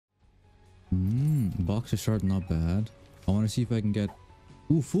Boxer shard, not bad. I want to see if I can get...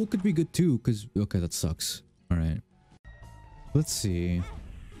 Ooh, full could be good too, because... Okay, that sucks. Alright. Let's see.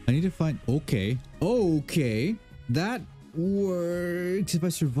 I need to find... Okay. Okay. That works. If I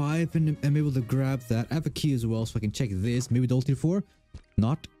survive and am able to grab that. I have a key as well, so I can check this. Maybe the ulti 4.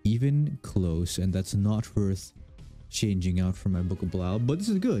 Not even close. And that's not worth changing out for my Book of Belial. But this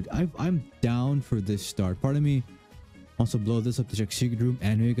is good. I'm down for this start. Part of me wants to blow this up to check secret room.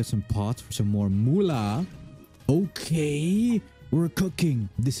 And maybe get some pots for some more moolah. Okay. We're cooking.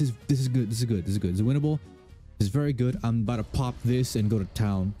 This is good. This is good. This is good. This is winnable. This is very good. I'm about to pop this and go to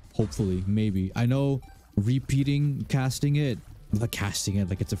town. Hopefully. Maybe. I know casting it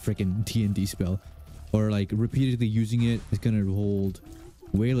like it's a freaking TNT spell. Or like repeatedly using it is going to hold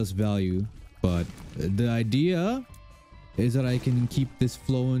way less value. But the idea is that I can keep this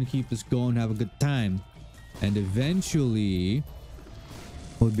flowing, keep this going, have a good time. And eventually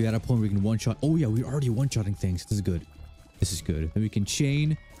we'll be at a point where we can one-shot. Oh yeah, we're already one-shotting things. This is good. This is good. And we can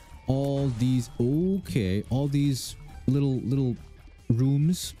chain all these. Okay, all these little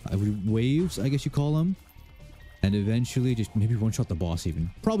rooms, waves, I guess you call them. And eventually just maybe one-shot the boss even.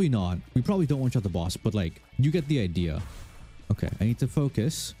 Probably not. We probably don't one-shot the boss, but like, you get the idea. Okay, I need to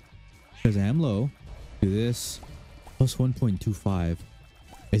focus because I am low. Do this. Plus 1.25.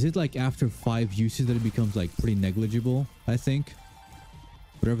 Is it like after 5 uses that it becomes like pretty negligible? I think.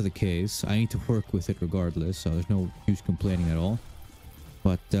 Whatever the case, I need to work with it regardless, so there's no use complaining at all.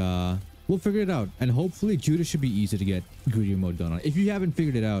 But we'll figure it out, and hopefully Judas should be easy to get greedier mode done on. If you haven't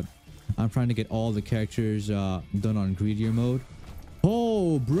figured it out, I'm trying to get all the characters done on greedier mode.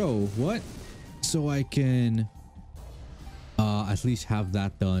 Oh, bro, what? So I can at least have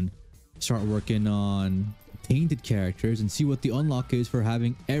that done. Start working on tainted characters and see what the unlock is for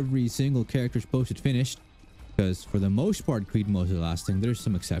having every single character's posted finished. Because for the most part, greed mode is lasting. There's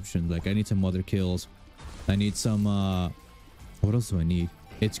some exceptions. Like I need some mother kills. I need some what else do I need?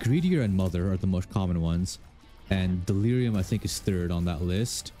 It's greedier and mother are the most common ones. And delirium I think is third on that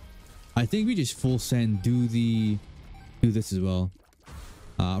list. I think we just full send do this as well.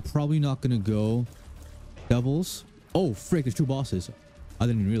 Probably not gonna go doubles. Oh frick, there's 2 bosses. I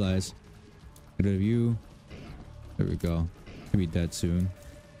didn't even realize. Get rid of you. There we go. Gonna be dead soon.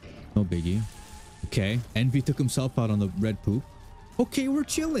 No biggie. Okay, Envy took himself out on the red poop. Okay, we're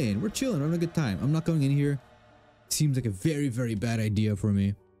chilling. We're chilling. We're having a good time. I'm not going in here. Seems like a very, very bad idea for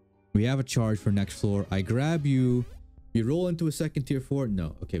me. We have a charge for next floor. I grab you. You roll into a second tier 4.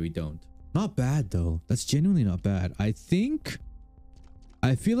 No, okay, we don't. Not bad though. That's genuinely not bad. I feel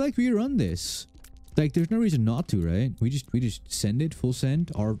like we run this. Like there's no reason not to, right? We just send it full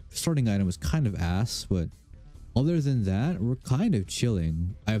send. Our starting item was kind of ass, but other than that, we're kind of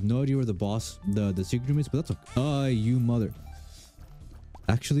chilling. I have no idea where the boss, the secret room is, but that's okay. You mother.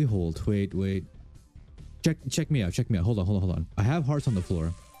 Actually, hold. Wait. Check me out. Check me out. Hold on. I have hearts on the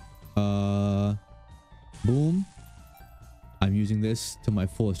floor. Boom. I'm using this to my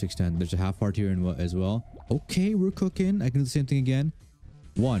fullest extent. There's a half heart here as well. Okay, we're cooking. I can do the same thing again.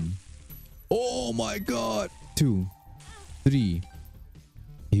 1. Oh my god. 2. 3.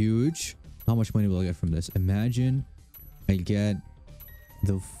 Huge. How much money will I get from this? Imagine I get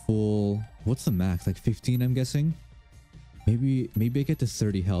the full... What's the max? Like 15, I'm guessing? Maybe I get to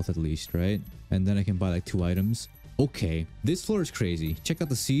 30 health at least, right? And then I can buy like 2 items. Okay. This floor is crazy. Check out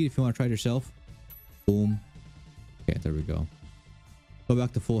the seed if you want to try it yourself. Boom. Okay, there we go. Go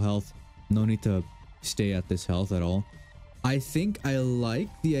back to full health. No need to stay at this health at all. I think I like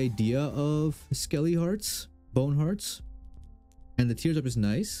the idea of skelly hearts. Bone hearts. And the tears up is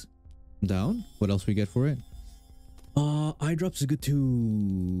nice. Down. What else we get for it? Eye drops is good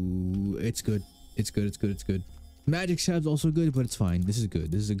too. It's good. It's good. Magic stab's also good, but it's fine. This is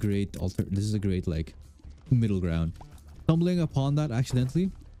good. This is a great like middle ground. Stumbling upon that accidentally.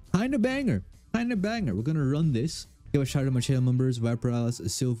 Kinda banger. We're gonna run this. Give a shout out to my channel members, Viper Alice,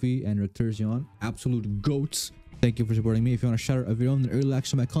 Sylvie, and Rectursion. Absolute goats. Thank you for supporting me. If you want a shout out of your own and early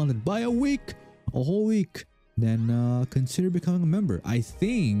access to my content by a whole week, then consider becoming a member. I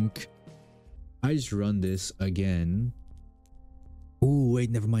think I just run this again. Oh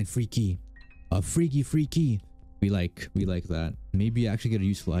wait, never mind. Freaky. Freaky. We like that. Maybe I actually get a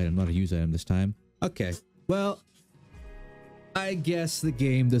useful item, not a use item this time. Okay. Well, I guess the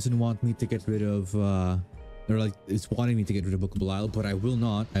game doesn't want me to get rid of or like it's wanting me to get rid of Book of Belial, but I will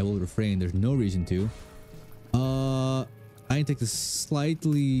not. I will refrain. There's no reason to. I need to take this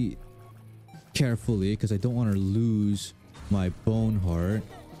slightly carefully because I don't want to lose my bone heart,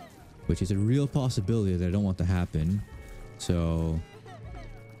 which is a real possibility that I don't want to happen. So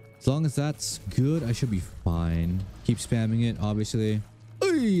as long as that's good, I should be fine. Keep spamming it, obviously.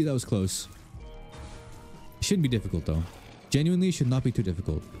 Oy, that was close. Shouldn't be difficult though. Genuinely should not be too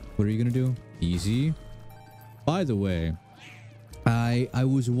difficult. What are you gonna do? Easy. By the way, I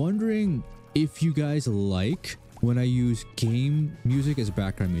was wondering if you guys like when I use game music as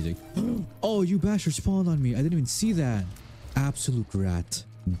background music. Oh, you bastard spawned on me. I didn't even see that. Absolute rat.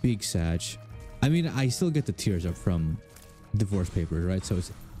 Big Sag. I mean, I still get the tears up from divorce papers, right? So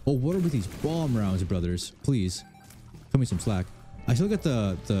it's... Oh, what are with these bomb rounds, brothers? Please. Cut me some slack. I still get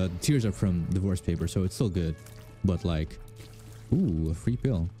the tears up from divorce papers, so it's still good. But like... Ooh, a free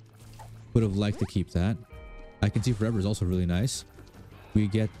pill. Would have liked to keep that. I Can See Forever is also really nice. We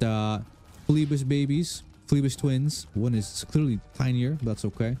get Phlebas babies. Phlebas twins. One is clearly tinier, but that's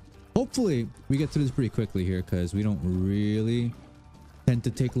okay. Hopefully, we get through this pretty quickly here, because we don't really tend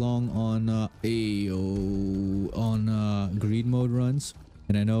to take long on greed mode runs.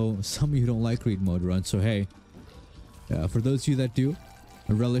 And I know some of you don't like greed mode runs, so hey, for those of you that do,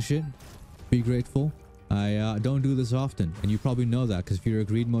 relish it. Be grateful. I don't do this often, and you probably know that, because if you're a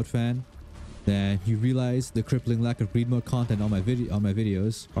greed mode fan, then you realize the crippling lack of greed mode content on my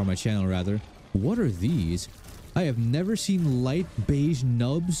videos, or my channel rather. What are these? I have never seen light beige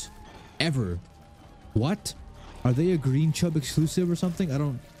nubs ever. What? Are they a green chub exclusive or something?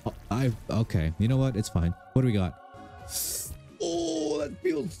 Okay, you know what? It's fine. What do we got? Oh, that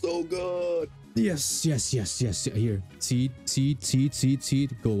feels so good. Yes. Here. Seed.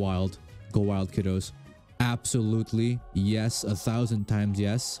 Go wild. Go wild, kiddos. Absolutely. Yes. 1,000 times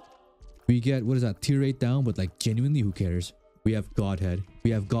yes. We get, what is that? Tier 8 down, but like genuinely, who cares? We have Godhead.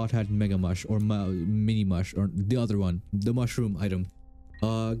 We have Godhead Mega Mush or Mini Mush or the other one. The mushroom item.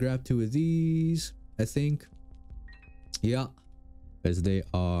 Grab 2 of these, I think. Yeah. As they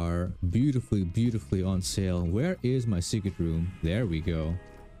are beautifully on sale. Where is my secret room? There we go.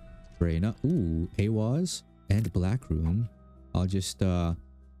 Reina. Ooh, Awaz and Black Room. I'll just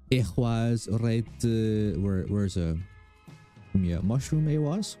Awaz right where's yeah, Mushroom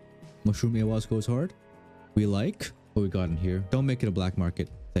Awaz. Mushroom Awaz goes hard. We like what we got in here. Don't make it a black market.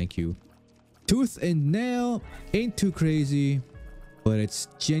 Thank you. Tooth and nail ain't too crazy, but it's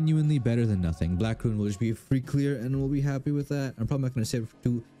genuinely better than nothing. Black Rune will just be a free clear and we'll be happy with that. I'm probably not going to save it for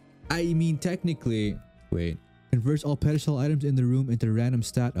 2. I mean, technically, wait. Converts all pedestal items in the room into random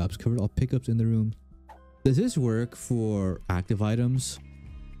stat ups. Convert all pickups in the room. Does this work for active items?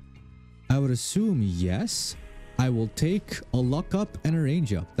 I would assume yes. I will take a luck up and a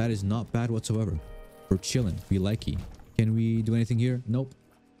range up. That is not bad whatsoever. We're chilling. We likey. Can we do anything here? Nope.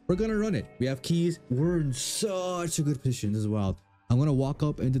 We're gonna run it. We have keys. We're in such a good position. This is wild. I'm gonna walk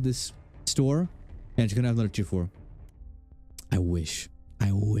up into this store and it's gonna have another tier 4. I wish.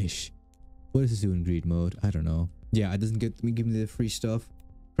 What does this do in greed mode? I don't know. Yeah, it doesn't give me the free stuff.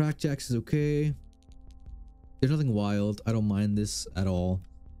 Crackjacks is okay. There's nothing wild. I don't mind this at all.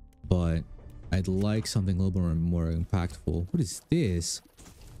 But I'd like something a little more impactful. What is this?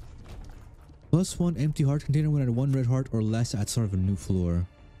 +1 empty heart container when at 1 red heart or less at start of a new floor.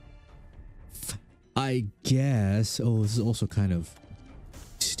 I guess. Oh, this is also kind of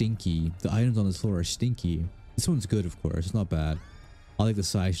stinky. The items on this floor are stinky. This one's good, of course. It's not bad. I'll take the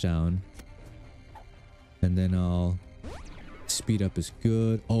size down. And then I'll... Speed up is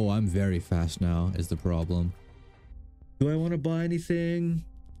good. Oh, I'm very fast now is the problem. Do I want to buy anything?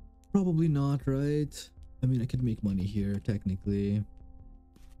 Probably not, right? I mean, I could make money here, technically. I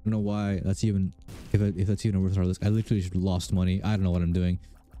don't know why that's even... If that's even worth our list. I literally just lost money. I don't know what I'm doing.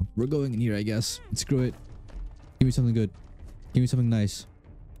 We're going in here, I guess. Screw it. Give me something good. Give me something nice.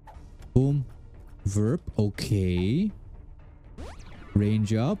 Boom. Verb. Okay.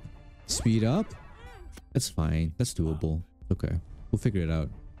 Range up. Speed up. That's fine. That's doable. Okay. We'll figure it out.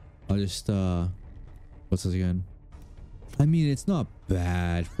 I'll just, what's this again? I mean, it's not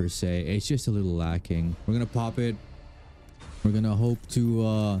bad per se. It's just a little lacking. We're gonna pop it. We're gonna hope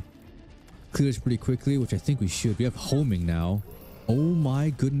to, clear this pretty quickly, which I think we should. We have homing now. Oh my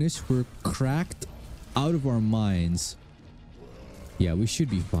goodness, we're cracked out of our minds. Yeah, we should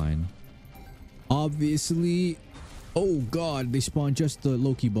be fine. Obviously. Oh god, they spawn just the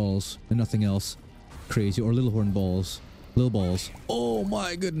Loki balls and nothing else. Crazy. Or little horn balls. Little balls. Oh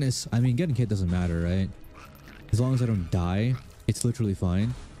my goodness. I mean, getting hit doesn't matter, right? As long as I don't die, it's literally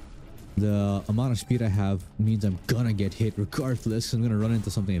fine. The amount of speed I have means I'm gonna get hit regardless. I'm gonna run into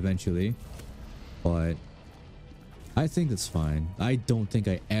something eventually. But I think that's fine. I don't think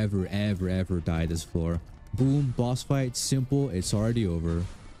I ever die this floor. Boom, boss fight, simple, it's already over.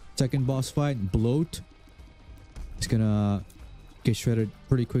 Second boss fight, bloat. It's gonna get shredded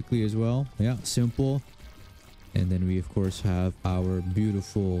pretty quickly as well. Yeah, simple. And then we of course have our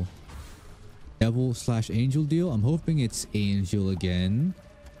beautiful devil/angel deal. I'm hoping it's angel again.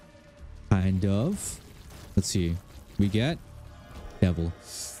 Kind of. Let's see. We get devil.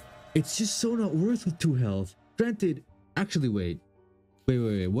 It's just so not worth with 2 health. Granted, actually, wait.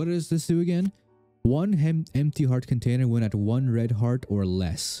 What does this do again? 1 empty heart container when at 1 red heart or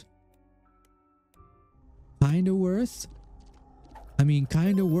less. Kinda worth. I mean,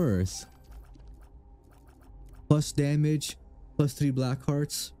 kinda worth. Plus damage, plus 3 black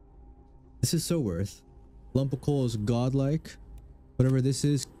hearts. This is so worth. Lump of coal is godlike. Whatever this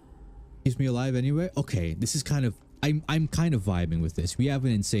is keeps me alive anyway. Okay, this is kind of... I'm kind of vibing with this. We have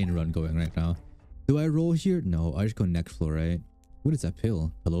an insane run going right now. Do I roll here? No, I just go next floor, right? What is that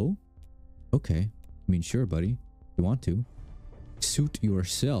pill? Hello? Okay. I mean, sure, buddy. You want to. Suit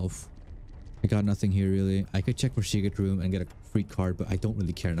yourself. I got nothing here, really. I could check for secret room and get a free card, but I don't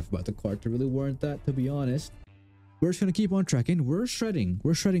really care enough about the card to really warrant that, to be honest. We're just gonna keep on tracking. We're shredding.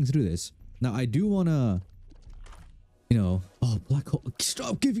 We're shredding through this. Now, I do wanna... You know... Oh, black hole.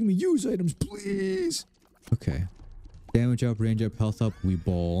 Stop giving me use items, please! Okay. Damage up, range up, health up. We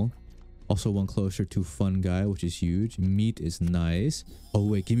ball. Also one closer to fun guy, which is huge. Meat is nice. Oh,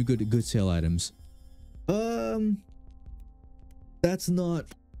 wait. Give me good sale items. That's not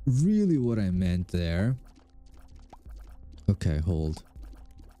really what I meant there. Okay, hold.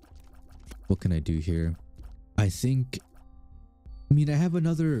 What can I do here? I think... I mean, I have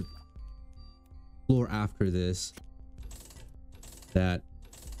another floor after this that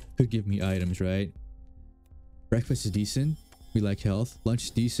could give me items, right? Breakfast is decent. We like health. Lunch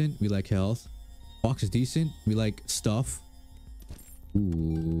is decent. We like health. Box is decent. We like stuff.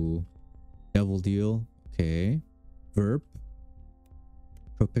 Ooh. Devil deal. Okay. Verp.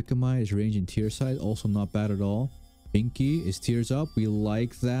 Tropicamide is range and tier size. Also not bad at all. Binky is tears up. We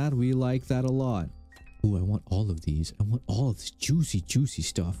like that. We like that a lot. Ooh, I want all of these. I want all of this juicy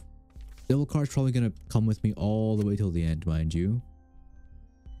stuff. Devil card's probably gonna come with me all the way till the end, mind you.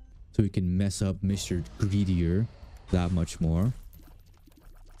 So we can mess up Mr. Greedier that much more.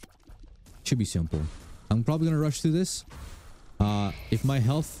 Should be simple. I'm probably gonna rush through this. If my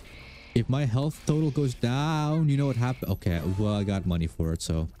health total goes down, you know what happened? Okay, well, I got money for it,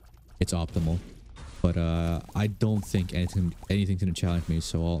 so it's optimal. But I don't think anything's gonna challenge me,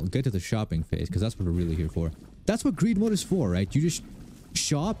 so I'll get to the shopping phase because that's what we're really here for. That's what greed mode is for, right? You just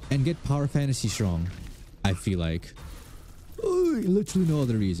shop and get power fantasy strong. I feel like. Literally no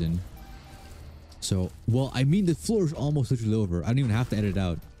other reason. So, well, I mean, the floor is almost literally over. I don't even have to edit it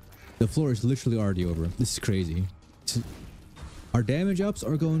out. The floor is literally already over. This is crazy. Our damage ups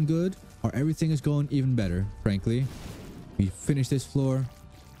are going good. Our everything is going even better, frankly. We finished this floor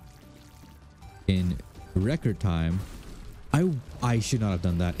in record time. I should not have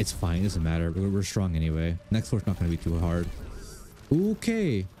done that. It's fine. It doesn't matter. We're strong anyway. Next floor's not going to be too hard.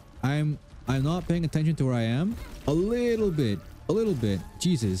 Okay. I'm not paying attention to where I am. A little bit.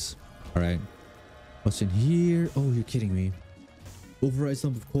 Jesus. All right. What's in here? Oh, you're kidding me. Override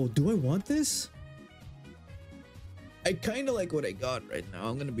slump of coal. Do I want this? I kind of like what I got right now.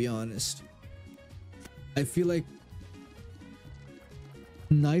 I'm going to be honest. I feel like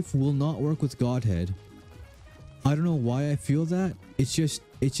knife will not work with Godhead. I don't know why I feel that. It's just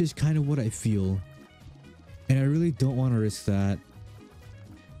kind of what I feel. And I really don't want to risk that.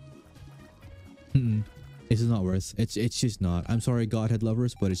 It's not worth. It's just not. I'm sorry, Godhead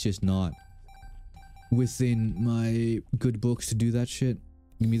lovers, but it's just not within my good books to do that shit.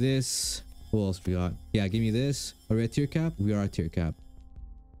 Give me this. What else we got? Yeah, give me this. Are we at tier cap? We are at tier cap.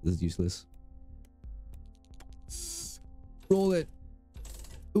 This is useless. Roll it.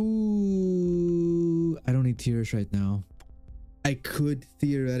 Ooh, I don't need tears right now. I could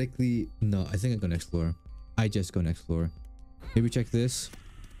theoretically... No, I think I go next floor. I just go next floor. Maybe check this.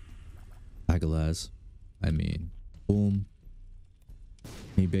 Agalaz. I mean, boom.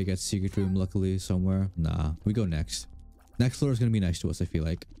 Maybe I get secret room luckily somewhere. Nah, we go next. Next floor is gonna be nice to us, I feel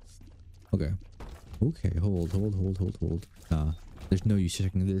like. Okay. Okay, hold. Nah, there's no use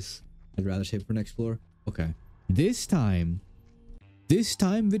checking this. I'd rather save for next floor. Okay. This time,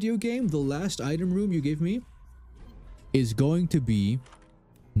 video game, the last item room you gave me is going to be...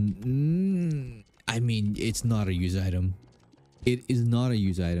 I mean, it's not a use item. It is not a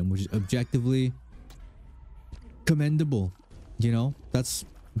use item, which is objectively commendable. You know, that's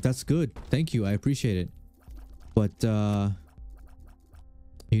good. Thank you. I appreciate it. But,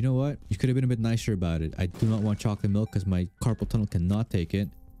 you know what? You could have been a bit nicer about it. I do not want chocolate milk because my carpal tunnel cannot take it.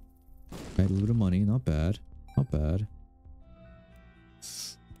 Right, a little bit of money. Not bad. Not bad.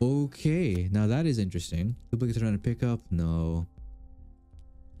 Okay. Now that is interesting. Duplicates trying to pick up? No.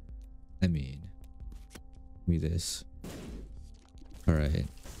 I mean, give me this. All right.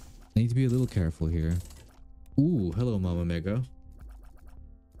 I need to be a little careful here. Ooh, hello, Mama Mega.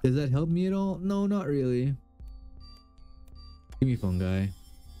 Does that help me at all? No, not really. Give me fungi.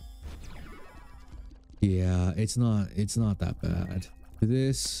 Yeah, it's not that bad.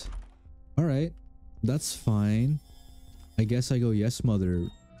 This, all right, that's fine. I guess I go yes mother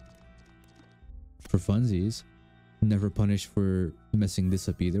for funsies. Never punished for messing this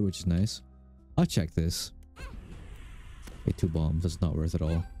up either, which is nice. I'll check this. Okay, 2 bombs. That's not worth it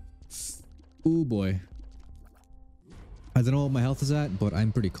all. Oh boy. I don't know what my health is at, but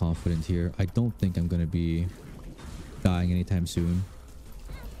I'm pretty confident here. I don't think I'm gonna be dying anytime soon.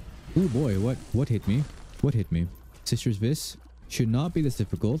 Oh boy, what hit me? What hit me? Sister's Vis should not be this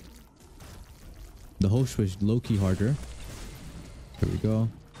difficult. The host was low-key harder. Here we go.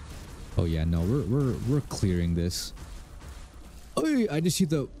 Oh yeah, no, we're clearing this. Oh, I just see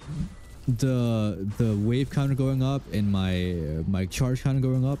the wave counter going up and my charge counter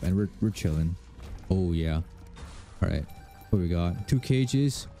going up, and we're chilling. Oh yeah. All right, what we got? 2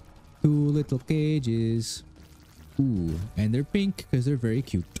 cages, 2 little cages. Ooh, and they're pink because they're very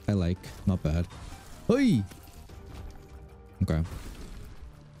cute. I like, not bad. Hey. Okay.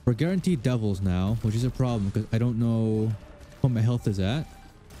 We're guaranteed devils now, which is a problem because I don't know what my health is at.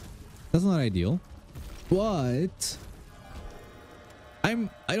 That's not ideal, but I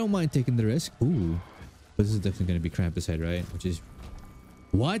don't mind taking the risk. Ooh, but this is definitely going to be Krampus head, right? Which is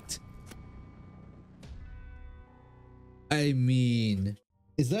what? I mean,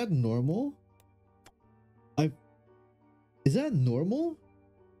 is that normal? Is that normal?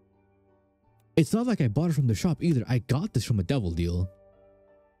 It's not like I bought it from the shop either. I got this from a devil deal.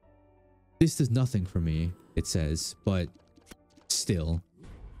 This does nothing for me, it says, but still.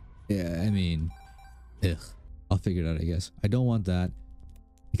 Yeah, I mean, ugh. I'll figure it out, I guess. I don't want that.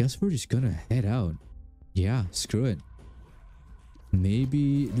 I guess we're just gonna head out. Yeah, screw it.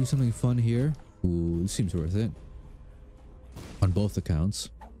 Maybe do something fun here. Ooh, seems worth it. On both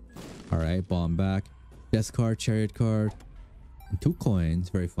accounts. Alright, bomb back. Death card, chariot card. And 2 coins.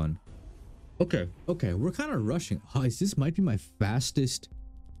 Very fun. Okay, okay. We're kind of rushing. Oh, this might be my fastest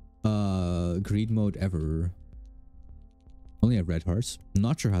greed mode ever. Only have red hearts.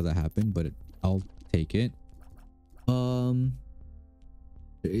 Not sure how that happened, but I'll take it. There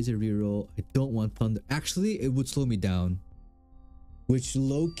is a reroll. I don't want thunder. Actually, it would slow me down, which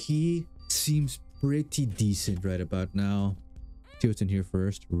low-key seems pretty decent right about now. See what's in here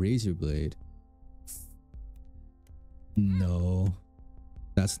first. Razor blade. No,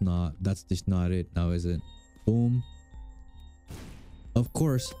 that's just not it now, is it? Boom. Of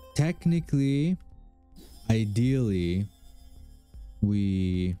course, technically, ideally,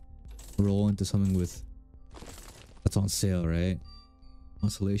 we roll into something with that's on sale, right?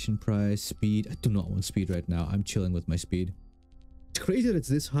 Consolation prize, speed. I do not want speed right now. I'm chilling with my speed. It's crazy that it's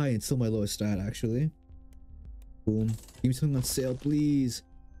this high and still my lowest stat, actually. Boom. Give me something on sale, please.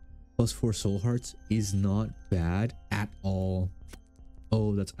 +4 soul hearts is not bad at all.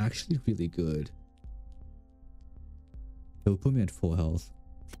 Oh, that's actually really good. It will put me at full health.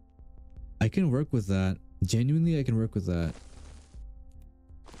 I can work with that. Genuinely, I can work with that.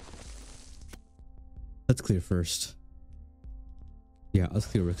 Let's clear first. Yeah, let's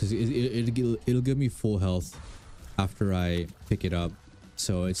clear because it'll give me full health after I pick it up.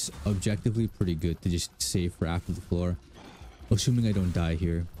 So it's objectively pretty good to just save for after the floor. Assuming I don't die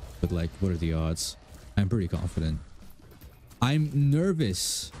here. But like, what are the odds? I'm pretty confident. I'm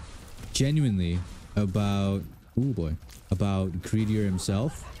nervous, genuinely, about... Oh boy. About Greedier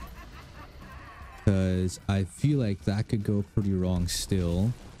himself. Because I feel like that could go pretty wrong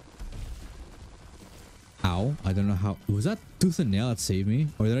still. Ow. I don't know how... Was that tooth and nail that saved me?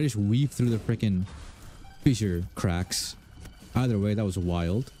 Or did I just weave through the freaking fissure cracks? Either way, that was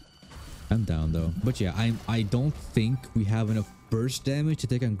wild. I'm down though. But yeah, I don't think we have enough burst damage to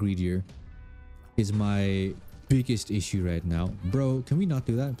take on Greedier. Is my biggest issue right now. Bro, can we not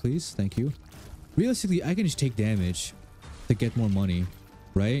do that, please? Thank you. Realistically, I can just take damage to get more money,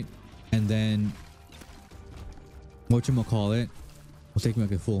 right? And then whatchamacallit, we'll take me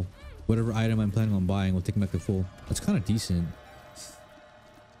back to full. Whatever item I'm planning on buying, we'll take me back to full. That's kind of decent.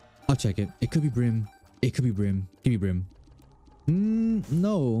 I'll check it. It could be Brim. It could be Brim. Give me Brim.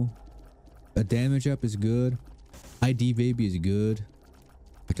 No. A damage up is good. ID baby is good.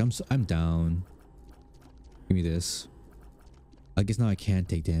 Like I'm down. Give me this. I guess now I can't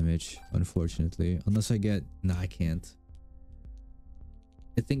take damage, unfortunately. Unless I get... Nah, I can't.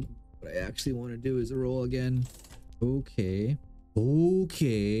 I think what I actually want to do is roll again. Okay.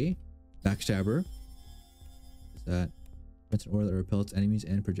 Okay. Backstabber. Is that? It's an aura that repels enemies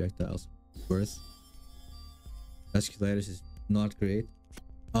and projectiles. Worth. Vasculitis is not great.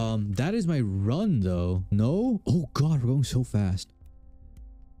 That is my run though. No? Oh god, we're going so fast.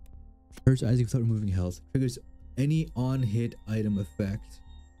 Hurts Isaac without removing health. Triggers any on-hit item effect.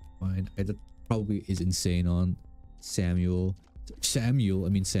 Fine. That probably is insane on Samuel. I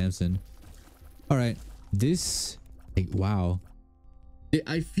mean Samson. All right. This, like, wow.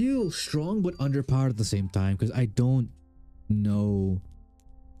 I feel strong but underpowered at the same time because I don't know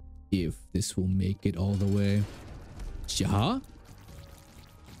if this will make it all the way. Huh?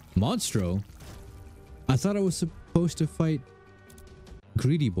 Monstro? I thought I was supposed to fight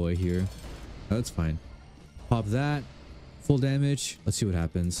Greedy Boy here. Oh, that's fine. Pop that. Full damage. Let's see what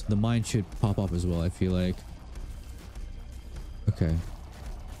happens. The mine should pop up as well, I feel like. Okay.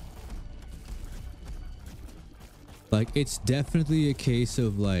 Like, it's definitely a case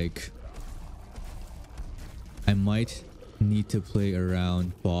of, like, I might need to play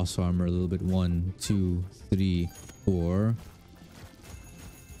around boss armor a little bit. 1, 2, 3, 4.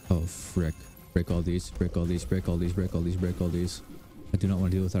 Oh, frick. Break all these. Break all these. Break all these. Break all these. Break all these. I do not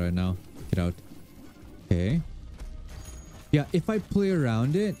want to deal with that right now. Get out. Okay. Yeah, if I play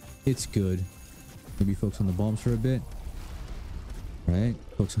around it, it's good. Maybe focus on the bombs for a bit. Right.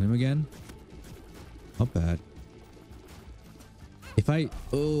 Focus on him again. Not bad. If I...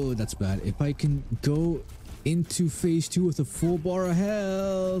 Oh, that's bad. If I can go into phase 2 with a full bar of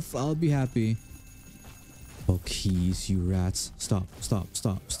health, I'll be happy. Oh, keys, you rats. Stop, stop,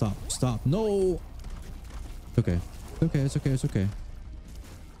 stop, stop, stop. No! Okay. Okay, it's okay, it's okay.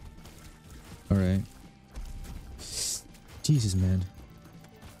 Alright. Jesus, man.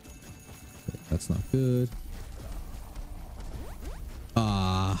 That's not good.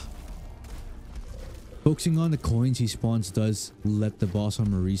 Ah. Focusing on the coins he spawns does let the boss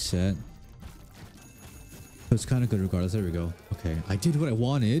armor reset. So it's kind of good regardless. There we go. Okay, I did what I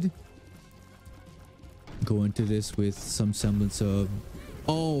wanted. Go into this with some semblance of...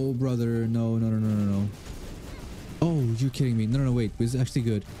 Oh, brother. No, no, no, no, no, no. Oh, you're kidding me. No, no, no, wait. This is actually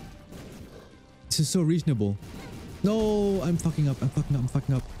good. This is so reasonable. No, I'm fucking up. I'm fucking up. I'm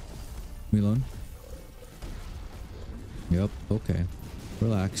fucking up. Leave me alone. Yep. Okay.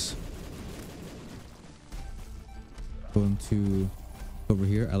 Relax. Going to over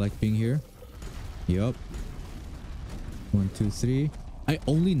here. I like being here. Yep. 1, 2, 3. I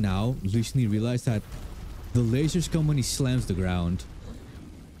only now recently realized that the lasers come when he slams the ground.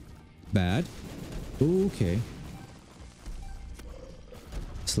 Bad. Okay.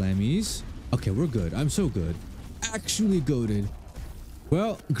 Slammies. Okay, we're good. I'm so good. Actually goated.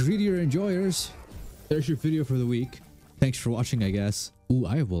 Well, greedier enjoyers. There's your video for the week. Thanks for watching, I guess. Ooh,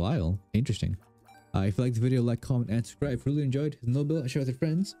 I have Belial. Interesting. If you liked the video, like, comment, and subscribe. If you really enjoyed, hit the no bell, share with your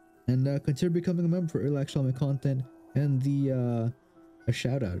friends, and consider becoming a member for early access to all my content and the a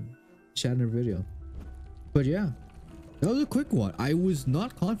shout out in a video. But yeah, that was a quick one. I was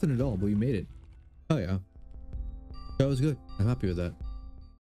not confident at all, but we made it. Oh yeah, that was good. I'm happy with that.